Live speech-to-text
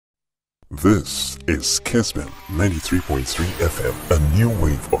This is Kessben 93.3 FM, a new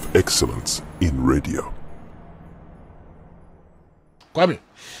wave of excellence in radio. Kwame,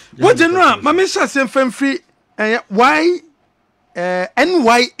 what general? Mama says I'm free. Why?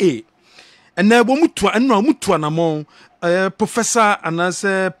 NYA. And now mutua and now mutua namon. Professor Anas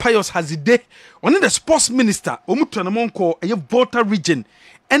Pius Hazide, one of the sports minister. Mutua namon ko a Volta region,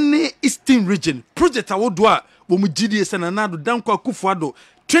 any Eastern region project. Awodwa womu GDS and anado danko akufuado.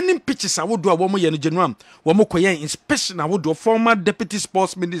 Training pitches I would do a woman yen general, Wamokoyan inspection I would do a former deputy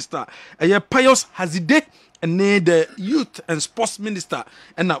sports minister, a Pius Hazide, and the youth and sports minister,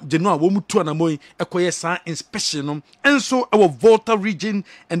 and now general Womutuanamoy, a Koyesa inspection, and so our Volta region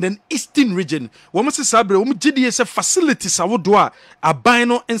and then Eastern region. Woman Sabre, GDS facilities I would do a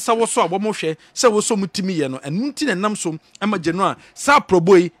bino and Sawaso, Wamoshe, Sawaso Mutimiano, and Muntin and Namsum, and my general, Sa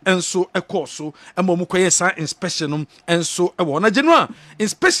Proboy, and so a corso, and Momokoyesa inspection, and so a one general.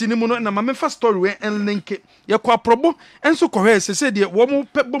 Especially mono na mamefa story and link ya kwa probo enso kohe se said the woman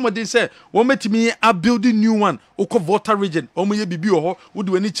pebomodin say wo metimi a building new one oko Volta region omo ye bibi ho wo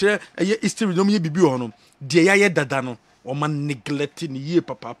do ani kire ye Eastern region omo ye bibi ho no de ya ye dada no o man neglecting ye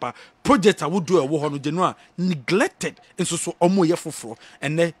papa project a wo do e wo ho no general neglected enso so omo ye foforo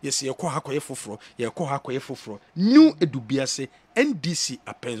ene yes ye ko ha ko ye foforo ye ko ha ko ye foforo new edubiase NDC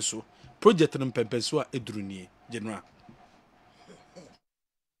apenso project no pempenso a eduruni general.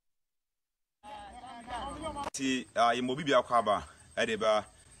 Ti mobi akwaba edeba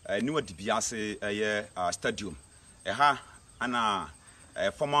niwa dibiase stadium ha ana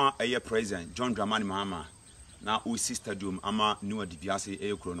former president John Dramani Mahama na usi stadium ama niwa dibiase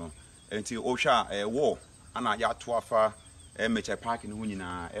kro no enti ohwa wo ana ya to afa Mekke park no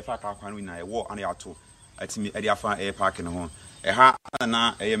nyina fa ka kwan nyina wo ana ya to atimi edi afa park no ho ha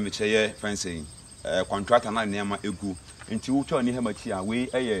ana Mekke fencing contractor na nema egu enti wo twa ni hamachi a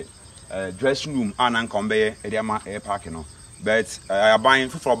we dressing room and combe ediama park no but I buying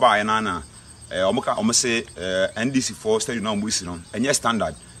for buy na omo say NDC for stadium na omo no enye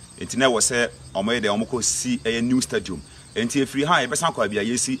standard enti na we say omo de omo ko see a new stadium enti free high be san kwa bia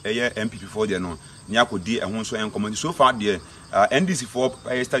yesi MPP for there no nya ko di ehun so en so far there NDC for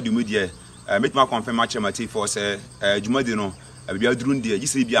stadium there make ma confirm match mate for say jumadi no bia durun there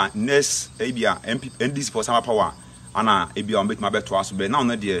yisi bia next bia NDC for sama power ana bia make ma beto aso be now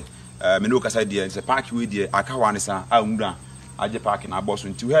na there meno kasa dia se park we dia aka wane sa a nwura age park na boss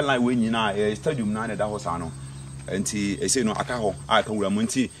nti headline we nyina stadium na da ho sa no nti ese no aka ho aka nwura mu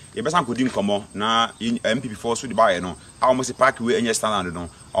nti ye besa nkodi nkomo na MPP for so di bae no a omo se park we enye standard no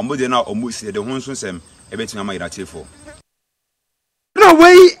omo de na omo si de ho nso sem ebetima ma ira chefo no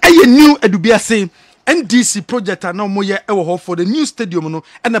way aye new edubiase NDC project na moye ewo ho for the new stadium no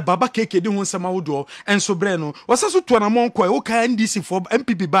and baba keke de ho nsema wodo enso bre no wasaso to na monko e wo ka NDC for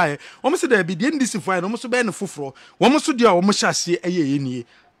MPP bae wo se da bi de NDC for no mo so be ne foforo wo so de a wo hyase eye nie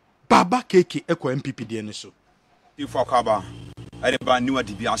baba keke ekọ MPP de ne so ifo kaba ade ba new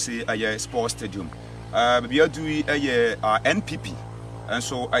adibiase aye sports stadium bia du aye NPP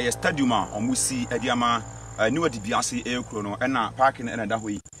enso aye stadium a omusi adiama new adibiase ekro no na parking na da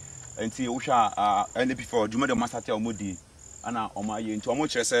hoyi enti ohwa NPP for jumade master tell modi ana omaye enti omo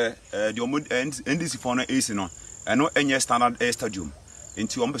kire se the NDC for no AC no eno enye standard stadium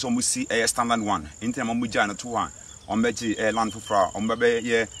enti omo pese omo si standard one enti omo gya na to ha omo beji land fofra omo be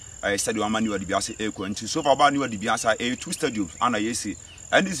ye stadium ama new adibiase eko enti so far ba new adibiase two stadiums ana yesi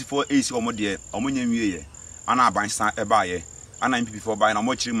NDC for AC omo de omo nyanwie ye ana abansa eba ye ana MPP for ba na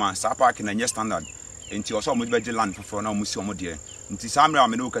omo kire ma sa park na enye standard enti oso omo beji land fofra na omo si omo de nti samra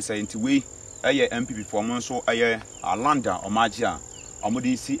ameno kasa nti we MPP for mo so Alanda omagia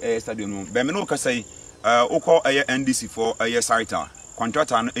omodi si stadium no be meno kasa ukọ NDC for site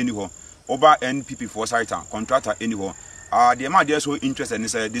contractor no any ho oba NPP for site contractor any ho the ma dey so interested in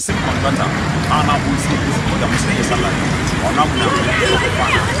say the same contractor ana we see for the most salary ona mu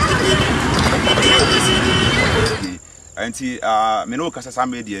nti meno kasa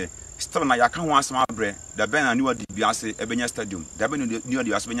samre dey still na yaka ho asema bre da ben na new adibiase ebenya stadium da ben new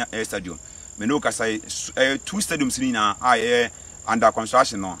adibiase benya stadium me no ka say two stadiums ni na under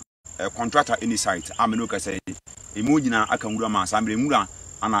construction no contractor any site me no ka say emu nyina aka nwura ma sambre nwura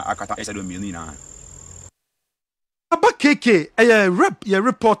ana akata stadium ni na aba keke rep ye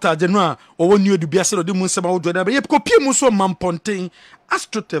reporter general owo new adibiase no de mu nsema wodo da be ye kopie mu so mamponten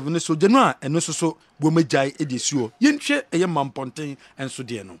astrotev ne so general eno so bomejai edisuo yentwe mamponten enso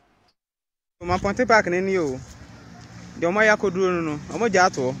de no Ma ponte park ni o. De o ma ya koduro no. O mo ja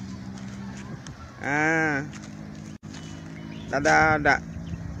to. Da.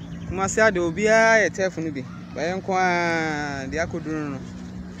 Kuma se ade obi a ye tef no bi. Ba yen ko a de akoduro no.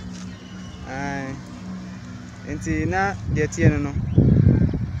 Enti na de tie no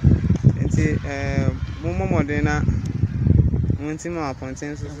enti mo de na wonti ma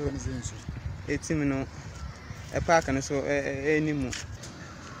appointing so etim no park no so enimu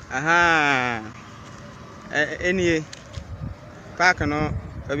aha enie park no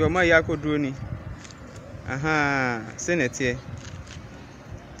abi o ma ya koduro ni aha senetie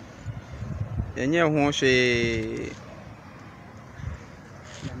yenye ho hwe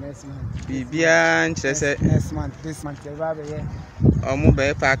bibia nchese this month omo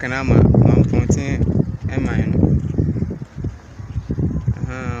be park na ma appointing eman no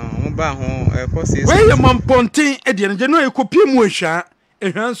omo ba ho courses where your mampontin e de no je no ekopie mu ehwa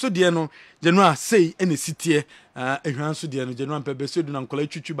ehwan so de no je no asei ene sitie ehwan so de no je no ampebe so du na nkola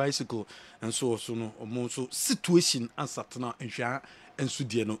twitwi bicycle enso so no omo so situation ansatena ehwa enso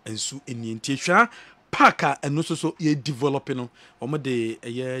de no enso enientie ehwa parka eno so ye develop no omo de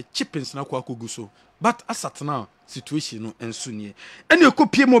ye chippings na kwa kogu so but asatena situation no enso nie ene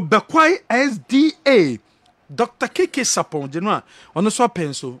ekopie mu bekwai SDA Dr. Keke Sapon Genoa ono so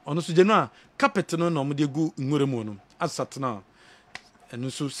penso ono so Genoa carpet no no de gu nwore mu no asatena eno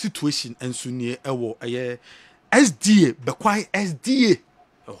so situation enso nie ewo eye SDA bekwai SDA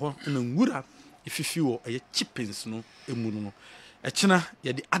ho na nwura ififi wo eye chippings no emu no echina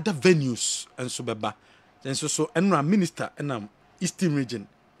ye the other venues enso beba enso so enra minister enam Eastern region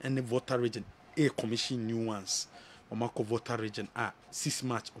and the Volta region a commission new ones omako Volta region 6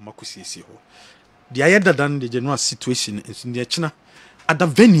 March omako CC ho the ayeda dan the general situation is in the china other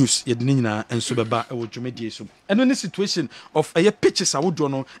venues ye nyina enso beba e wo dwumedie so eno ne situation of aye pitches awodo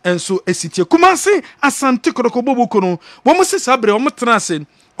no enso esitie Kumasi Asante Kotoko Boboko no wo mo se sabre wo mo tena ase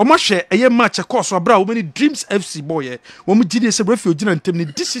omo hwe eye match course abra wo many Dreams FC boy wo mo gidi se brefi ogina ntem ne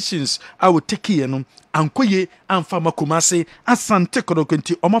decisions I will take here no ankoye amfa Kumasi Asante Kotoko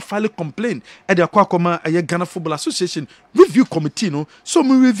nti omo file complaint e de akwa eye Ghana Football Association review committee no so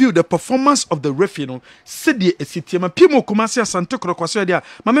we review the performance of the referee no said the esitie ma pimo Kumasi Asante Kotoko so dia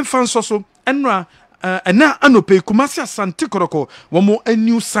ma me fan so enra na anope Kumasi Asante Kotoko womo a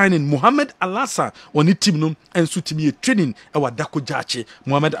new signing Mohamed Alassa woni team no enso timi training e wadako jache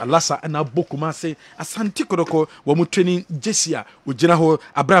Mohamed Alassa na Kumasi Asante Kotoko womo training Jesia ogina ho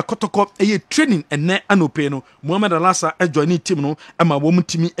abra Kotoko eye training ene anope no Mohamed Alassa e join team no e ma womo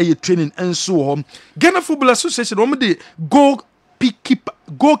timi eye training enso ho Ghana Football Association womo de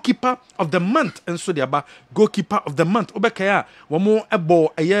goalkeeper of the month and so the goalkeeper of the month obekaya womo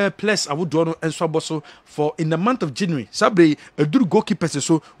ebo eye place awodo no enso aboso for in the month of January sabre eduru goalkeepers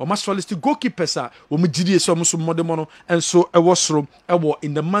so womo solicit goalkeepers womo gidie so mo so modemo no enso ewo soro ewo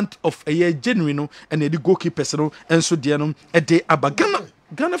in the month of January no and the goalkeepers no enso de no ede abagana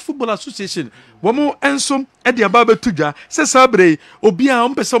Ghana Football Association womo enso ede ababa tudwa se sabre obi a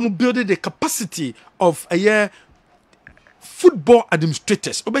ompesa mo build the capacity of football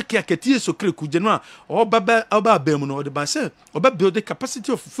administrators obekia ketie so kreku genua oba bemu no de ba say oba build the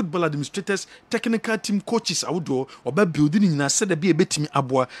capacity of football administrators technical team coaches awdo oba build ni nyina se da bia betimi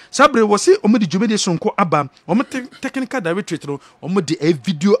aboa sabre wo se omodi djumedi sonko aba omo technical directorate no omo de a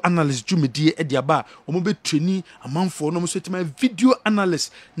video analyst djumedi e de aba omo be trainee amanfo no mo so tima video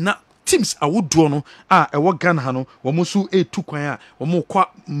analyst na teams awodo no ewo Ghana ha no wo mo so etu kwan a wo mo kwa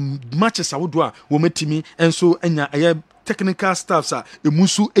matches awodo a wo metimi enso enya technical staffs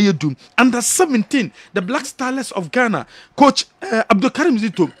emusu eyedum under 17 the Black Starlets of Ghana coach Abdulkarim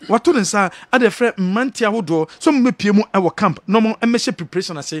Zito watonensa adefre mantia hodo so mepie mu ewo camp no mo emeshe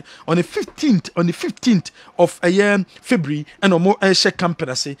preparation ase on the 15th of February and omo ehye camp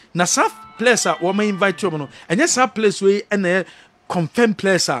ase na sa players wo ma invite you no enye sa place we ene confirm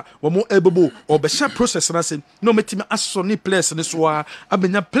players womo ebebo obesha process na se no metimi asoni players ne so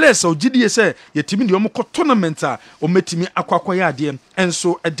abenya players ogidie se yetimi de omko tournament o metimi akwakoya ade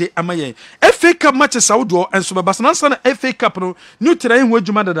enso ede amaye FA Cup matches awdo enso bebasa na FA Cup no new train ho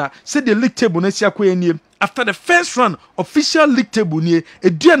adwuma dada se the league table na si akoya nie after the first round official league table nie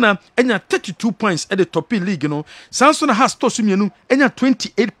eduana enya 32 points at the top league no Samson has to sumienu enya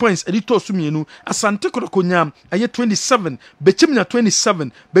 28 points at the to sumienu Asante Kotoko nya enya 27 Bechim nya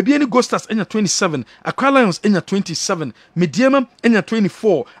 27 Baby any Ghosters enya 27 Accra Lions enya 27 Mediema enya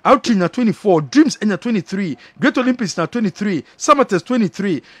 24 Outreach nya 24 Dreams enya 23 Great Olympics nya 23 Samates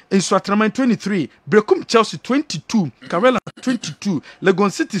 23 Inswatraman 23 Brekum Chelsea 22 Karela 22 Legon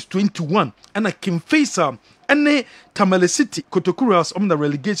Cities 21 and a Kim Faisal and Tamale City Kotoku Royals on the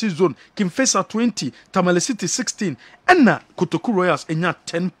relegation zone Kim Faisal 20 Tamale City 16 and Kotoku Royals in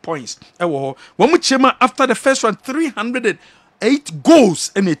 10 points. One chema after the first round 300 8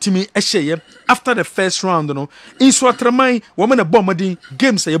 goals and a team after the first round no in Swatramai woman a bombarding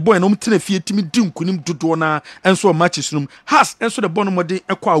games a boy and umtene team dim kunim dudona and so matches room has and so the bonomodi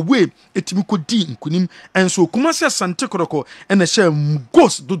equa way a team could din kunim and so Kumasi Sante Koroko and a share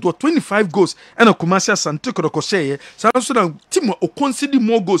goals do 25 goals and a Kumasi Sante Koroko share so the team o consider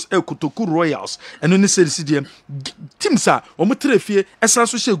more goals el Kotoku Royals and when they say the team sa omutrefie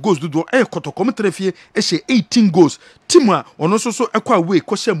esanso share goals do el Kotoko omutrefie e share 18 goals team a ono so equa way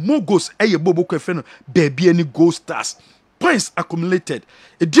ko share more goals e bobo ko fe no baby any goal stars points accumulated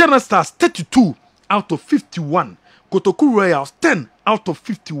Ediana Stars 32 out of 51 Kotoku Royals 10 out of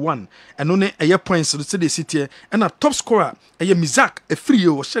 51 and only a year points to the city and a top scorer a Mizak a free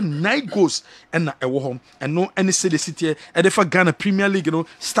was 9 goals and a home and no any city city at the Ghana Premier League you know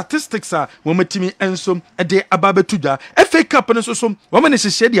statistics are woman team and some a day ababe tuja FA Cup and so some woman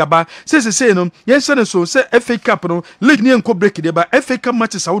is shady about says say no yes and so say FA Cup no league near ko break the FA Cup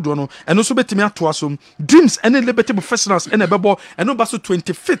matches out no and also betimi atoasom dreams and liberty professionals and a bebo and no baso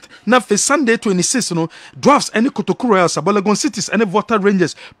 25th na for Sunday 26 no drafts any Kotoku Royals Abolagon Cities and Water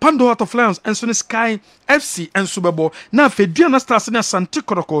Rangers, Pando Heart of Lions, and Sony Sky FC and Superbo. Now, Fediana Stars in Santi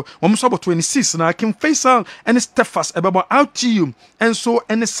Koroko, Wamusabo 26, and I can face out any Stefas about out to you, and so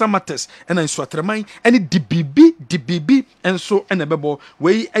any Samates, and I Swatremai, any DBB, and so any Bebo,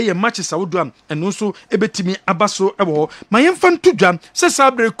 way a matches I would run, and also Ebetimi Abaso Ebo. My infant to jam, says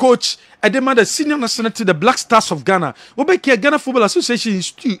Abre coach. I demand the senior national to the Black Stars of Ghana. Obeki Ghana Football Association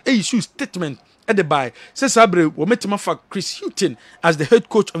issue statement. By says Abre Wometamafa Chris Hutton as the head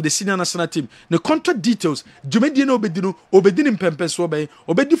coach of the senior national team. The contract details Jumedino Obedin Pempes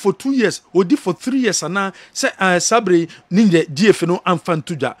Obedi for 2 years, Odi for 3 years, and now say Sabre Ninja GFNO and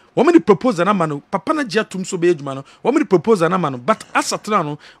Fantuja. Woman propose an amano, Papana Jatum Sobejmano, woman propose an amano, but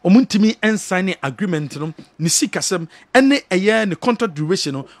Asatrano, Omuntimi and signing agreement, Nisikasem, and a year in the contract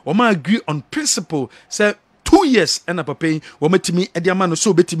duration, or ma agree on principle, say 2 years and a pay wometimi ediamano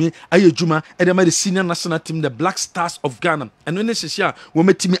so betimi aye juma ediama the senior national team the Black Stars of Ghana and when this year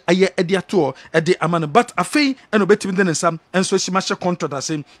wometimi aye ediato edi amano but afei and obetimi den sam and so she match contract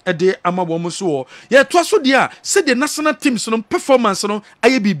asem edi ama wo so ye to so dia say the national teams no performance no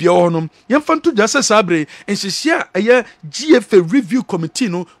aye bibia ho no yemfa to just sabre and she aye GFA review committee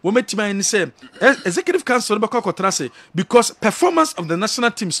no wometimi ani say executive council no be kwakotara because performance of the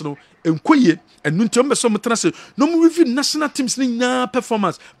national teams no enkoye and nuntum so mutrase no mu review national teams ni na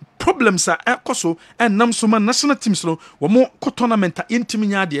performance problems are ekoso and namsoma national teams no wo mo tournament intimi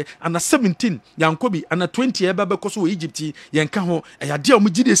nyaade and 17 yankobi and 20 eba bekoso Egypt yenka ho eyade o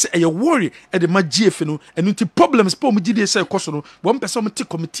mugide se eye worry e de magiefe no enunti problems po mugide se ekoso no wo mpese mti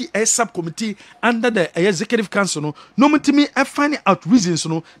committee a sub committee under the executive council no mtimi find out reasons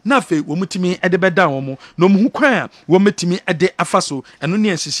no na fe wo mtimi e de beda wo mo no mu kwan wo mtimi e de afaso eno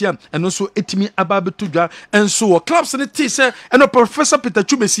ne ansisia eno so etimi aba betudwa enso clubs ne ti se eno Professor Peter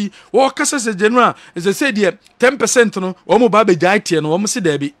Chumesi wo kasa se general is say there 10% no wo mo ba be jaitie no wo mo se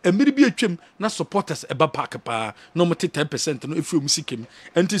da bi emiri bi atwam na supporters eba park pa no mo te 10% no efi musikim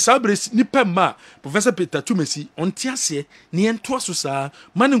enti sabres ni pemma Professor Peter Chumesi onti ase ne ento aso saa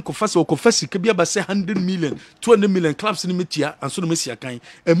man nkofa se okofa sika bi aba se 100 million 200 million clubs ni metia anso no mesia kan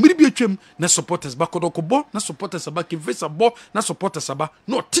emiri bi atwam na supporters ba kodokobo na supporters aba kivesa bo na supporters aba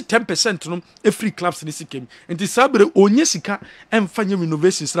no te 10% no every clubs ni sikim enti sabre onye sika emfanye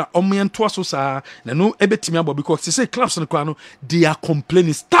renovations na omiento aso saa na no ebetimi abo because they say clubs no kwa no they are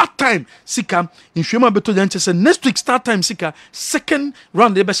complaining start time sika inhwema beto janche say next week start time sika second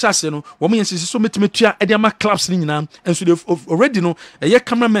round e be shase no wo me yensi so metimetua e de ama clubs ni nyina and so they already no ye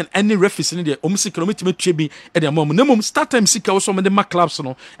cameraman any referees ni de omusika no metimetua bi e de ama na mom start time sika wo so me de ma clubs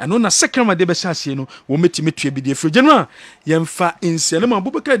no and na second round e be shase no wo metimetua bi de fro general yemfa insiane ma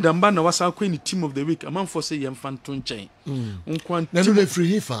Abubakar Damba na wasa kwa ni team of the week amanfo say yemfa nto nchen nkwan na no free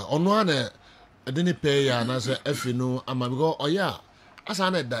hifa ono ana edeni pay ya na say efi no ama because oya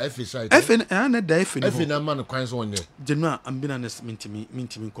asa na da efi side efi na da efi no efi na man kwan so onye general ambina na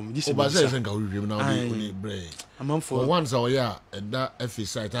mintimi kom this oba say nka we na we brain amanfo once oya da efi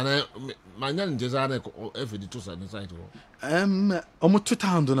side ana manya njeza na efi di to side omo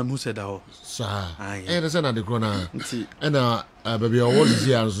 2000 na mu said that sa na say na de krona na baby o woli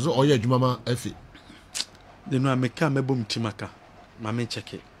zi an so oya adwuma ma efi de no Mekke mebom timaka mama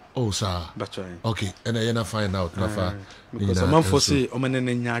check it. Oh sir. That's right. Okay, and I na find out na fa because man for say o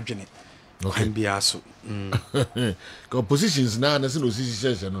menene nya adwene. Okay. Can be aso. Positions na say no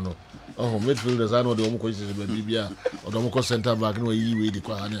position no. Oh, midfielders I know the omko is be bibia or the omko center back no yi we di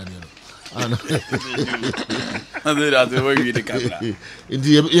kwa ani ani no. And that way we the camera.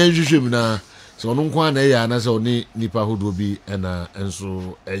 Indeed, yeah, you should na so no kwa na ya na se oni nipa hodo bi na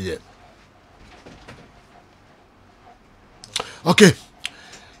enso eye. Okay,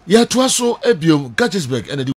 ya to aso ebiom Kessben